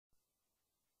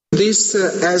this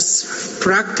as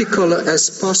practical as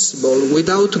possible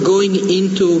without going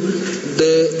into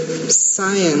the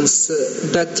science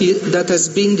that has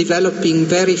been developing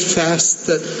very fast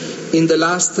in the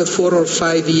last 4 or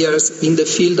 5 years in the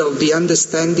field of the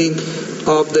understanding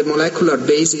of the molecular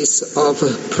basis of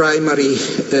primary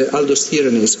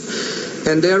aldosteronism.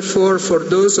 And therefore, for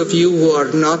those of you who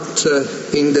are not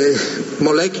in the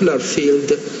molecular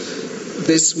field,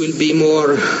 this will be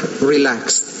more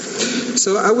relaxed.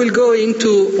 So I will go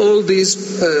into all these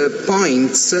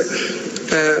points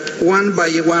one by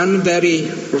one very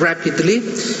rapidly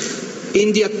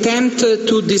in the attempt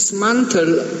to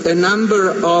dismantle a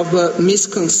number of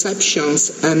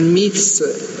misconceptions and myths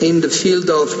in the field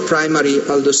of primary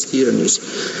aldosteronism.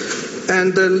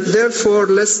 And therefore,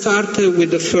 let's start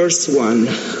with the first one.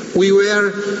 We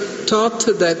were taught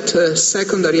that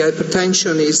secondary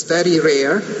hypertension is very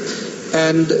rare,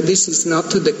 and this is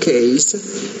not the case,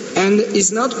 and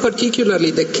is not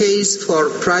particularly the case for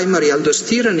primary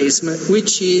aldosteronism,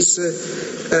 which is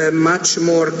much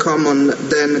more common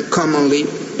than commonly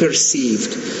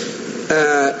perceived.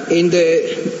 In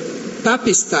the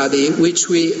PAPI study, which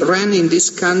we ran in this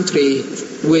country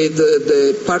with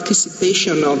the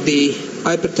participation of the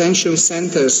hypertension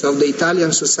centers of the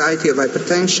Italian Society of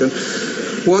Hypertension,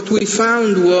 what we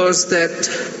found was that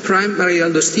primary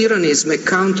aldosteronism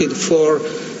accounted for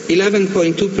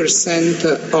 11.2%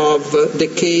 of the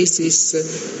cases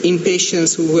in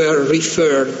patients who were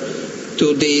referred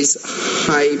to these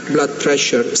high blood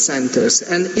pressure centers.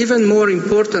 And even more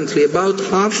importantly, about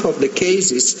half of the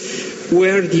cases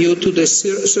were due to the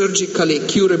surgically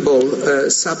curable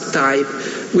subtype,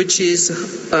 which is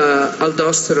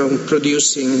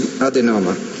aldosterone-producing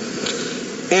adenoma.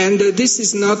 And this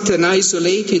is not an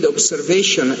isolated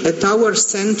observation. At our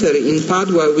center in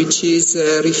Padua, which is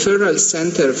a referral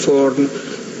center for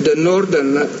the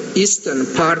northern eastern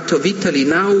part of Italy,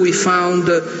 now we found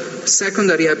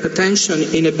secondary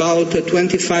hypertension in about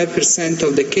 25%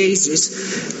 of the cases,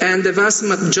 and the vast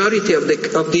majority of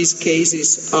these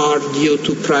cases are due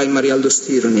to primary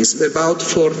aldosteronism, about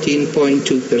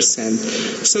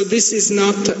 14.2%. So this is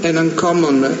not an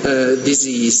uncommon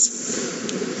disease.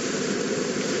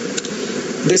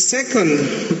 The second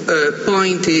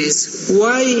point is,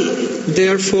 why,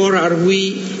 therefore, are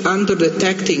we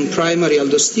under-detecting primary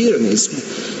aldosteronism?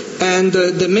 And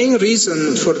the main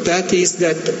reason for that is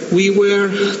that we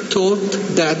were taught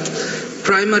that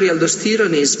primary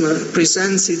aldosteronism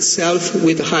presents itself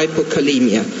with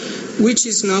hypokalemia, which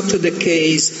is not the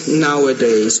case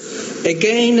nowadays.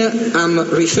 Again, I'm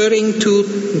referring to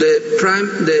the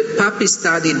PAPI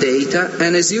study data,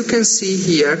 and as you can see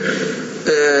here,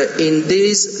 in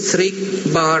these 3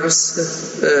 bars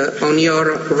on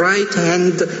your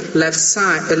right-hand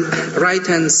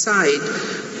side,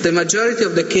 the majority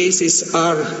of the cases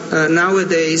are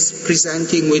nowadays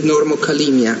presenting with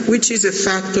normokalemia, which is a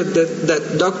factor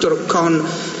that Dr. Kohn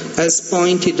has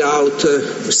pointed out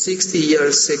 60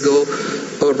 years ago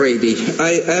already.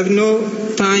 I have no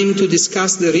time to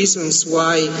discuss the reasons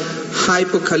why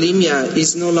hypokalemia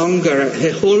is no longer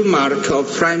a hallmark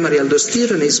of primary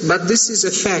aldosteronism, but this is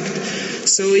a fact.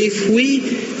 So if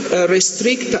we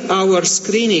restrict our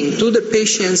screening to the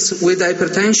patients with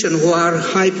hypertension who are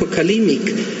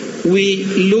hypokalemic, we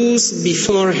lose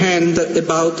beforehand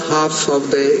about half of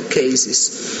the cases.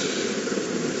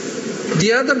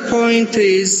 The other point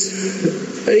is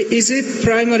it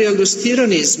primary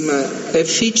aldosteronism a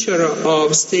feature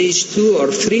of stage 2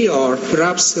 or 3 or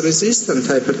perhaps resistant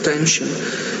hypertension?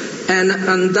 And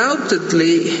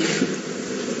undoubtedly,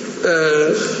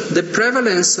 the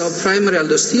prevalence of primary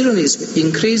aldosteronism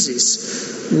increases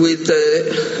with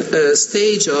the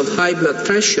stage of high blood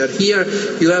pressure. Here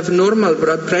you have normal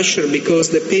blood pressure because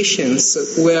the patients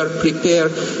were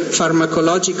prepared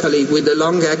pharmacologically with a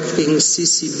long-acting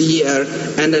CCBR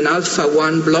and an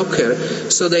alpha-1 blocker,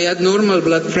 so they had normal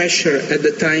blood pressure at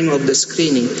the time of the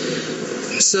screening.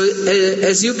 So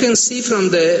as you can see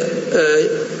from the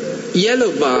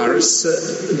yellow bars,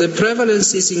 the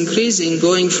prevalence is increasing,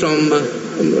 going from,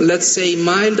 let's say,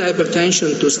 mild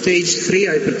hypertension to stage 3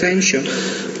 hypertension,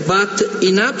 but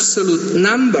in absolute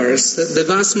numbers, the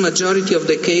vast majority of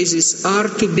the cases are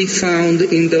to be found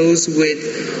in those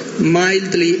with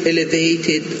mildly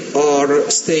elevated or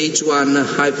stage 1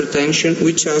 hypertension,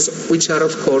 which are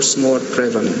of course more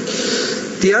prevalent.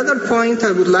 The other point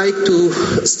I would like to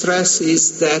stress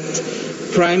is that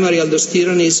primary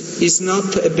aldosteronism is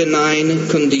not a benign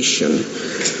condition.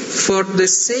 For the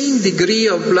same degree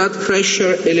of blood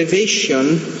pressure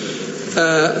elevation,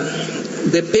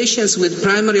 the patients with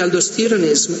primary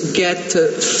aldosteronism get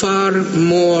far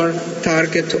more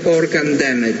target organ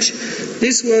damage.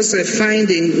 This was a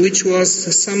finding which was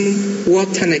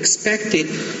somewhat unexpected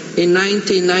in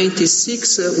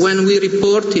 1996 when we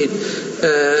reported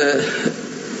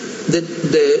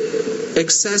the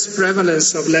excess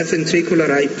prevalence of left ventricular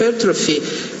hypertrophy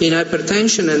in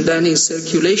hypertension and then in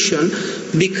circulation,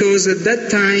 because at that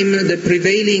time the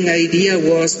prevailing idea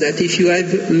was that if you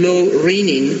have low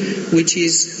renin, which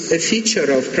is a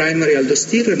feature of primary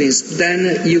aldosteronism,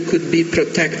 then you could be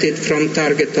protected from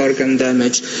target organ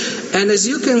damage. And as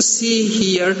you can see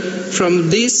here from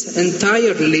this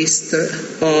entire list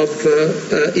of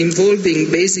involving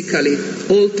basically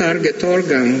all target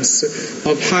organs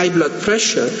of high blood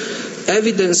pressure,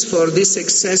 evidence for this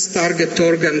excess target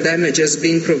organ damage has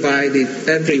been provided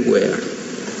everywhere.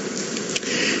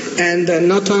 And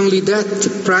not only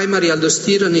that, primary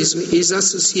aldosteronism is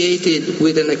associated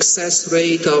with an excess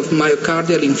rate of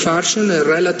myocardial infarction, a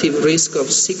relative risk of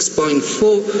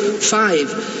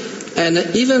 6.45, and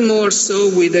even more so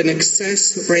with an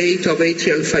excess rate of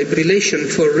atrial fibrillation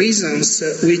for reasons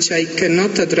which I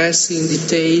cannot address in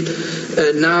detail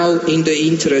now in the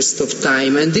interest of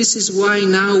time. And this is why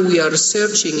now we are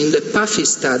searching in the PAFI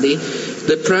study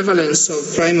the prevalence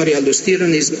of primary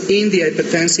aldosteronism in the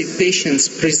hypertensive patients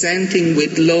presenting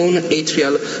with lone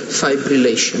atrial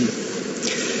fibrillation.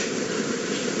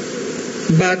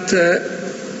 But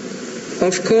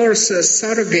of course,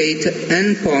 surrogate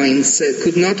endpoints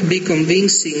could not be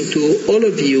convincing to all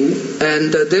of you,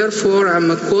 and therefore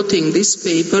I'm quoting this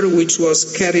paper which was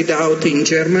carried out in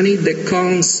Germany, the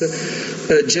CONS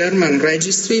German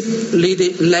registry,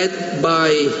 led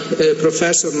by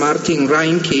Professor Martin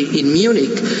Reinke in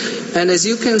Munich. And as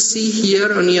you can see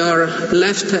here on your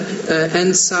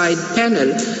left-hand side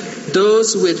panel,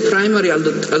 those with primary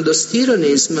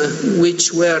aldosteronism,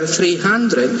 which were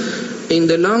 300, in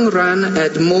the long run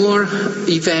had more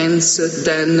events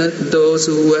than those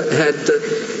who had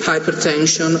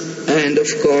hypertension and, of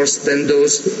course, than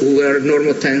those who were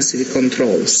normotensive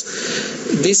controls.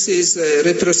 This is a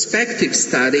retrospective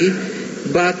study,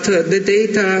 but the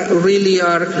data really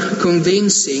are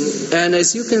convincing. And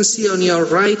as you can see on your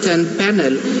right-hand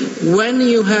panel, when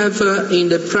you have in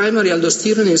the primary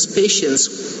aldosteronism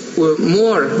patients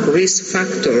more risk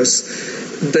factors,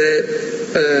 the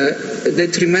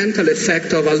detrimental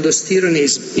effect of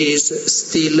aldosteronism is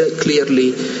still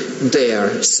clearly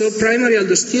there. So primary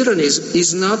aldosteronism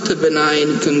is not a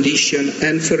benign condition,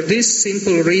 and for this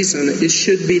simple reason it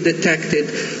should be detected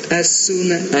as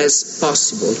soon as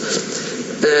possible.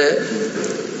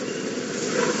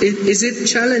 Is it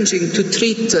challenging to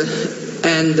treat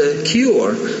and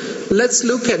cure? Let's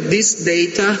look at this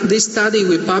data. This study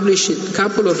we published a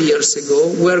couple of years ago,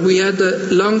 where we had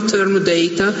long-term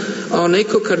data on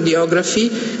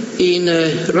echocardiography in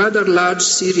a rather large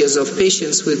series of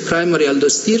patients with primary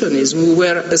aldosteronism who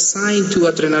were assigned to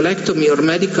adrenalectomy or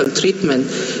medical treatment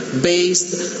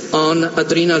based on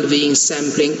adrenal vein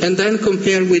sampling, and then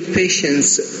compared with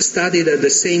patients studied at the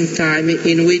same time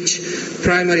in which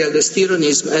primary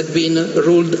aldosteronism had been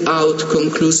ruled out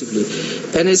conclusively.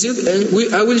 And as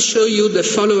I will show you the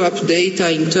follow-up data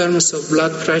in terms of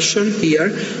blood pressure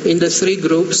here in the three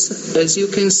groups. As you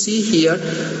can see here,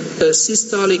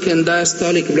 systolic and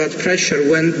diastolic blood pressure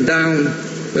went down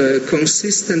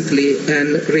consistently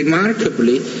and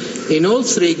remarkably in all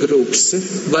three groups,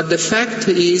 but the fact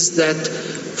is that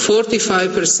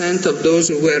 45% of those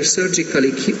who were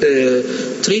surgically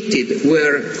treated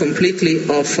were completely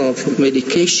off of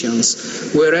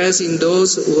medications, whereas in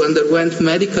those who underwent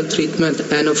medical treatment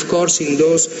and of course in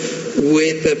those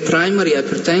with primary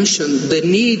hypertension, the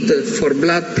need for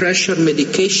blood pressure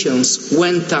medications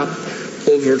went up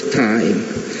over time.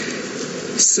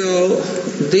 So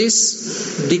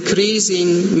this decrease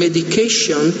in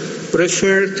medication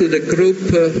referred to the group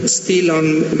still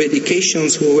on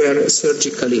medications who were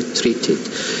surgically treated.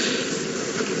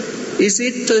 Is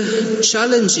it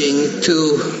challenging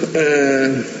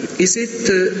is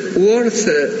it worth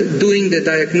doing the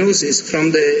diagnosis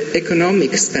from the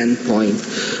economic standpoint?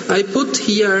 I put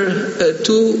here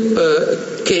two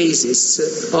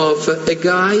cases of a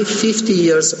guy 50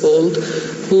 years old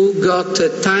who got a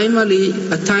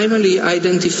timely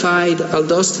identified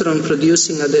aldosterone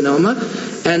producing adenoma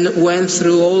and went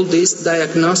through all this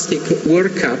diagnostic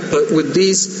workup with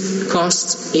these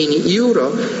costs in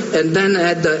euro, and then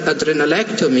had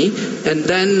adrenalectomy, and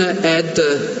then had,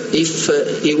 if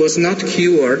he was not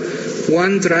cured,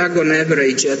 one drug on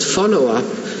average at follow-up.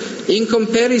 in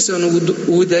comparison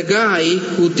with a guy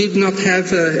who did not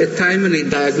have a timely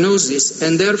diagnosis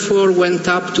and therefore went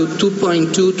up to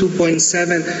 2.2,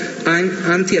 2.7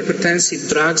 antihypertensive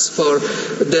drugs for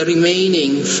the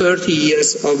remaining 30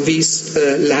 years of his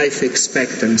life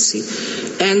expectancy.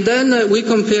 And then we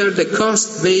compare the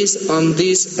cost based on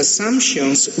these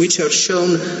assumptions, which are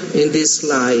shown in this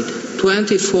slide: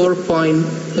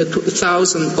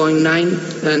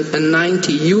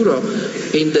 24,090 euro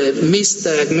in the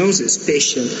misdiagnosis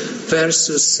patient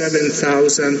versus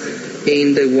 7,000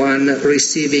 in the one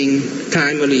receiving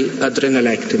timely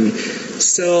adrenalectomy.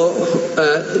 So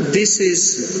this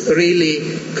is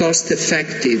really cost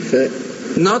effective.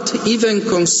 Not even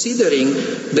considering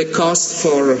the cost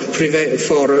for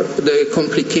the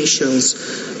complications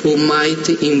who might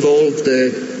involve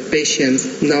the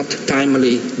patient not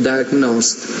timely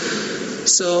diagnosed.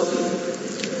 So,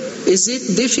 is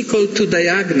it difficult to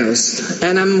diagnose?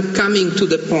 And I'm coming to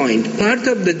the point. Part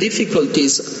of the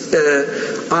difficulties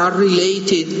are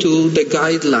related to the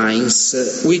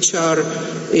guidelines, which are,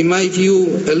 in my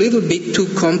view, a little bit too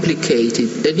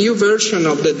complicated. A new version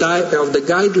of the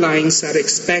guidelines are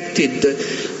expected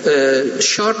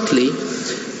shortly.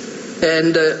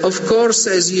 And of course,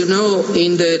 as you know,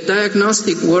 in the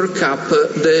diagnostic workup,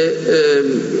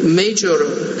 the major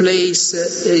place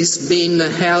is being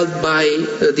held by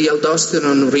the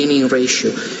aldosterone-renin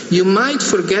ratio. You might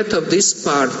forget of this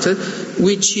part,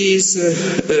 which is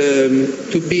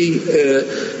to be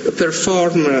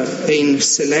performed in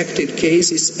selected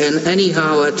cases and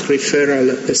anyhow at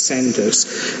referral centers.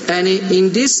 And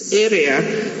in this area,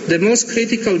 the most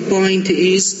critical point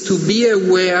is to be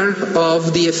aware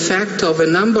of the effect of a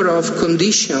number of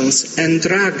conditions and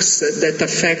drugs that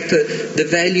affect the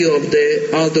value of the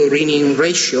aldosterone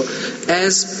ratio,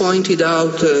 as pointed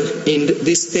out in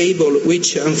this table,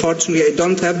 which unfortunately I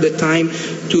don't have the time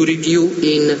to review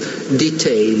in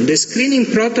detail. The screening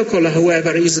protocol,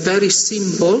 however, is very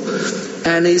simple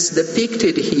and is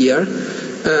depicted here.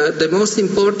 The most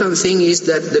important thing is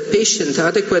that the patient,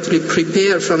 adequately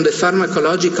prepared from the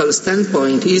pharmacological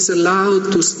standpoint, is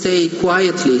allowed to stay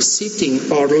quietly sitting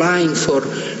or lying for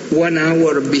 1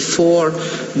 hour before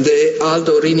the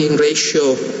aldosterone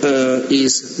ratio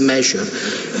is measured.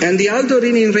 And the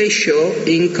aldosterone ratio,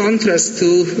 in contrast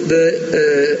to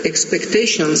the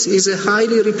expectations, is a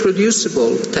highly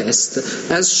reproducible test,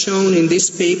 as shown in this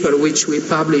paper which we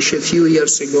published a few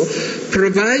years ago,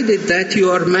 provided that you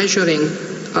are measuring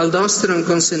aldosterone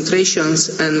concentrations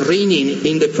and renin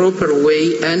in the proper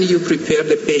way, and you prepare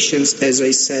the patients, as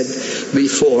I said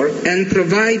before, and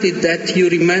provided that you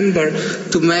remember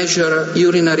to measure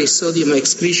urinary sodium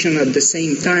excretion at the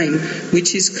same time,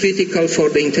 which is critical for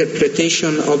the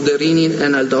interpretation of the renin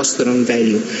and aldosterone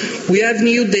value. We have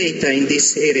new data in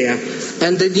this area,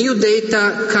 and the new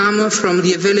data come from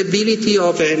the availability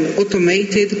of an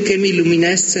automated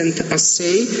chemiluminescent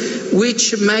assay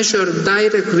which measures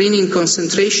direct renin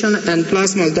concentration and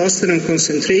plasma aldosterone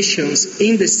concentrations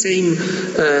in the same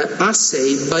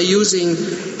assay by using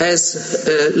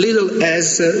as little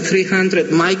as 300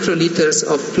 microliters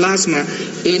of plasma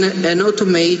in an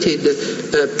automated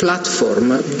platform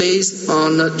based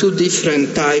on two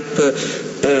different types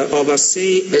of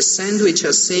assay, a sandwich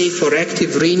assay for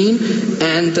active renin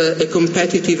and a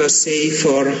competitive assay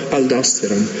for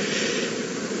aldosterone.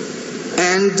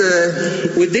 And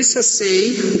with this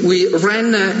assay, we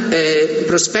ran a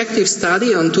prospective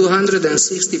study on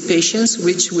 260 patients,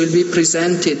 which will be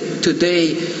presented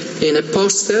today in a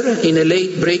poster in a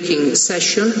late-breaking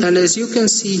session. And as you can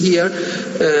see here,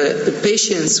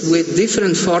 patients with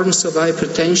different forms of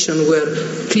hypertension were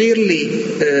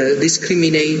clearly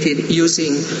discriminated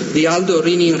using the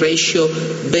aldosterone ratio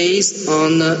based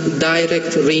on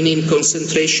direct renin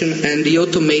concentration and the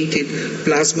automated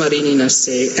plasma renin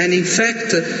assay. And in fact,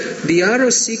 the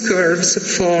ROC curves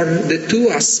for the two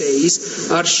assays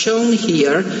are shown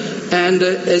here, and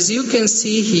as you can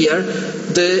see here,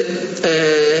 the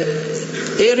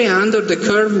area under the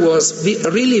curve was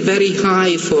really very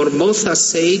high for both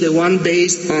assays, the one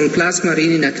based on plasma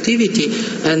renin activity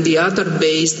and the other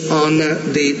based on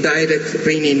the direct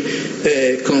renin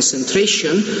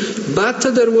concentration, but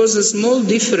there was a small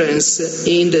difference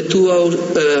in the two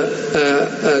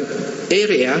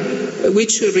area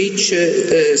which reach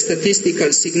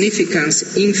statistical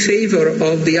significance in favor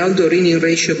of the aldorenin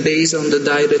ratio based on the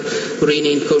direct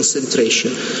renin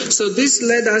concentration. So this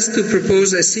led us to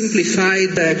propose a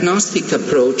simplified diagnostic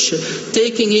approach,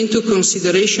 taking into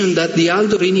consideration that the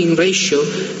aldorenin ratio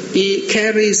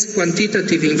carries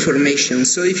quantitative information.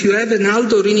 So if you have an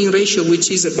aldorenin ratio which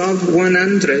is above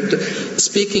 100,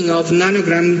 speaking of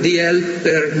nanogram DL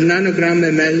per nanogram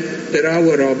ml per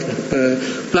hour of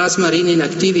plasma renin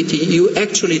activity, you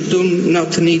actually do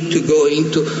not need to go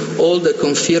into all the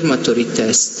confirmatory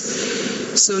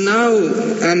tests. So now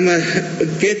I'm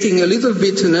getting a little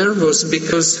bit nervous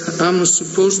because I'm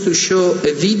supposed to show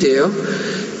a video,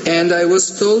 and I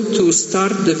was told to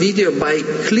start the video by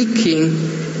clicking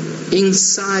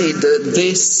inside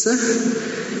this,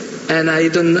 and I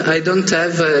don't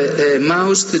have a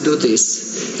mouse to do this.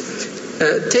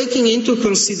 Taking into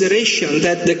consideration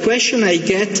that the question I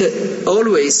get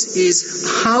always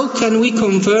is how can we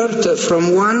convert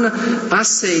from one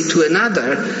assay to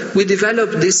another, we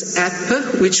developed this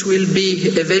app which will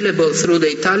be available through the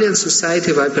Italian Society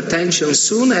of Hypertension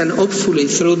soon, and hopefully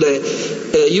through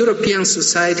the European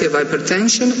Society of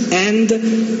Hypertension and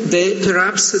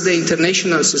perhaps the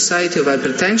International Society of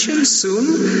Hypertension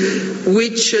soon,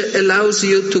 which allows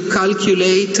you to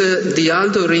calculate the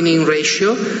aldorenin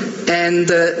ratio and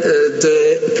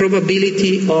the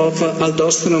probability of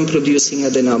aldosterone producing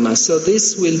adenoma. So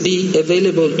this will be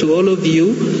available to all of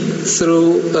you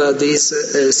through these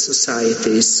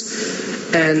societies.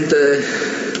 And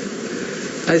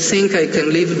I think I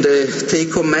can leave the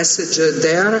take-home message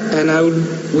there, and I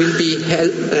will be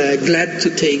glad to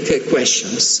take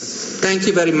questions. Thank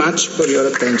you very much for your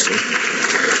attention.